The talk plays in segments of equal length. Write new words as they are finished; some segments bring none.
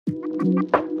Hi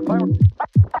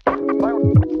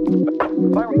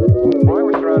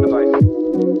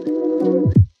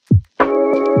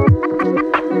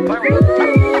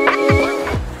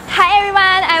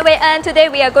everyone, I'm Wei En. Today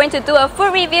we are going to do a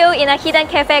food review in a hidden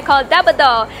cafe called Double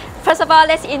Door. First of all,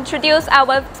 let's introduce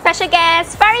our special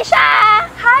guest, Farisha.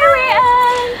 Hi Wei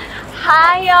En.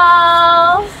 Hi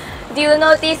y'all. Do you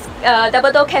know this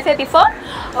Double Door cafe before?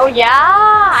 Oh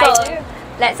yeah, So I do.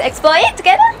 let's explore it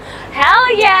together.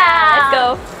 Hell yeah. Let's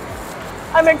go.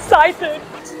 I'm excited.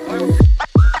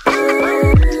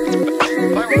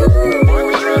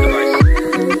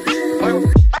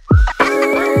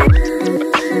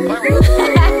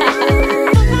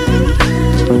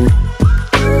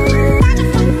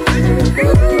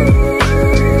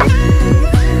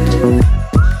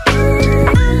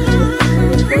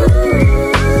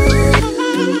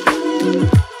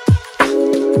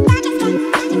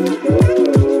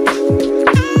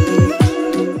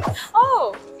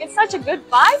 Oh, it's such a good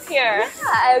vibe here.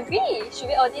 Yeah, I agree. Should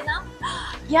we order now?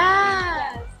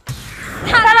 Yeah.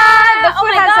 Ta-da! The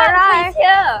food has arrived. It's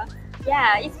here.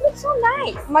 Yeah, it looks so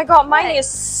nice. Oh my god, mine is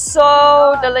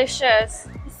so delicious.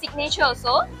 The signature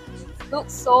also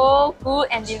looks so good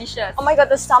and delicious. Oh my god,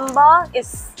 the sambal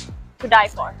is to die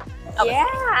for.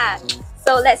 Yeah.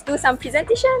 So let's do some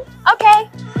presentation. Okay.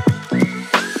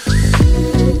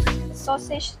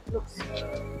 Sausage looks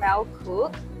well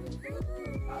cooked.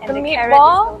 And The carrot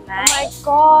meatball. is so nice.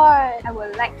 Oh my god. I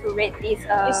would like to rate this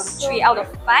It's so 3 out of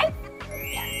 5.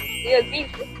 Yeah. Do you agree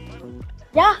with it?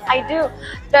 Yeah, I do.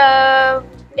 The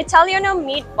Italiano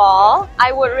meatball,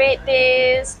 I would rate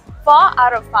this 4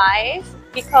 out of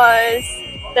 5 because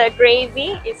the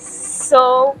gravy is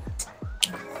so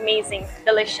amazing,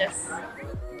 delicious.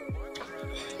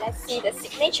 Let's see the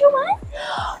signature one.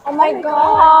 Oh my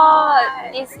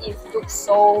god. This looks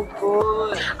so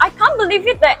good. I can't believe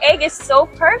it, the egg is so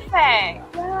perfect.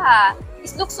 Yeah.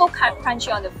 It looks so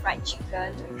crunchy on the fried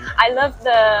chicken. I love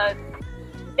the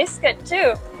biscuit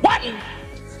too. What?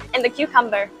 And the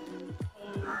cucumber.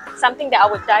 Something that I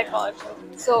would die for.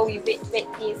 So we rate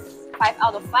this 5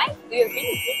 out of 5. Do you agree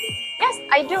with it? Yes,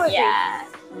 I do agree. Yeah.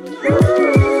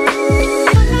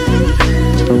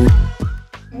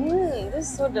 This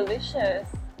is so delicious.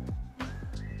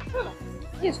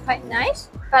 This is quite nice.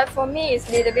 But for me, it's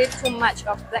a little bit too much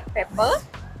of black pepper.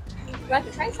 You want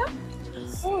to try some?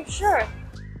 Oh, sure.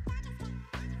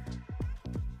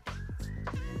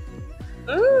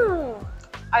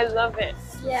 I love it.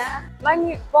 Yeah. My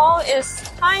meatball is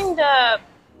kinda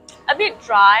a bit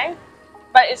dry,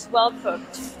 but it's well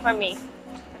cooked for me.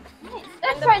 Nice.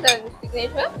 Let's try the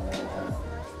signature.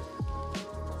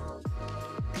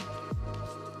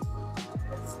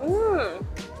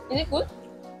 Is it good?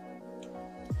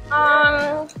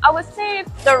 I would say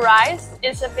the rice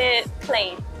is a bit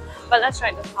plain, but let's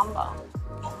try the sambal.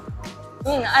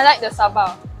 I like the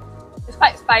sambal. It's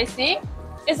quite spicy.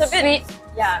 It's a bit Sweet.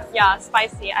 yeah,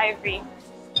 spicy. I agree.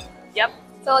 Yep.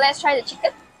 So let's try the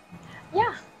chicken.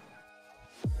 Yeah.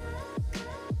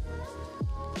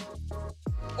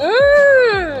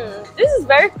 This is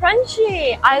very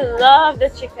crunchy. I love the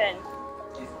chicken.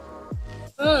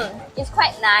 It's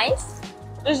quite nice.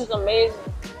 This is amazing.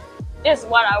 This is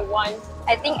what I want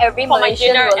I think every for my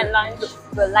Malaysian dinner and lunch.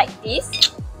 will like this.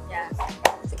 Yeah.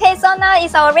 Okay, so now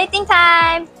it's our rating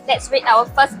time. Let's rate our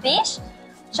first dish.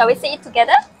 Shall we say it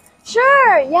together?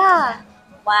 Sure, yeah.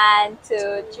 1,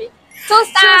 2, 3. 2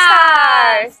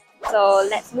 stars. So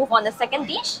let's move on the second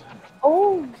dish.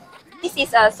 Oh, This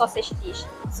is a sausage dish.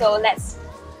 So let's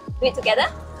do it together.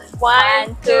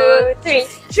 1, 2, 3.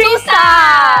 3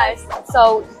 stars.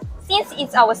 So since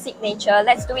it's our signature,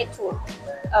 let's do it to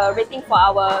rating for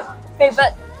our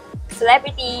favorite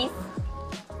celebrities.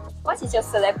 What is your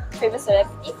favorite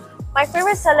celebrity? My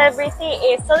favorite celebrity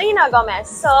is Selena Gomez.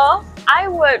 So I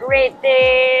would rate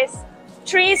this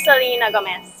 3 Selena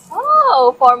Gomez.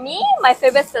 Oh, for me, my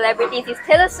favorite celebrity is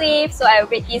Taylor Swift. So I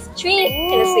rate this 3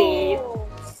 Taylor Swift.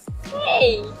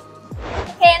 Hey.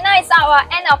 Okay, now it's our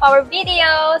end of our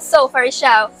video. So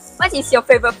Farisha, what is your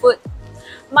favorite food?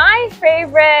 My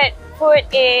favorite food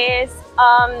is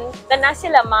the nasi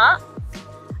lemak.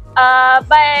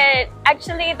 But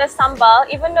actually the sambal,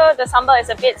 even though the sambal is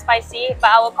a bit spicy, but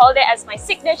I will call it as my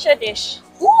signature dish.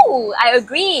 Ooh, I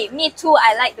agree. Me too.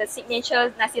 I like the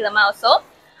signature nasi lemak also.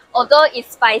 Although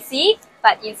it's spicy,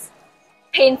 but it's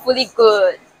painfully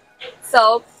good.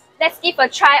 So let's give a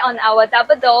try on our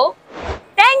double dough.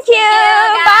 Thank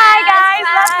you!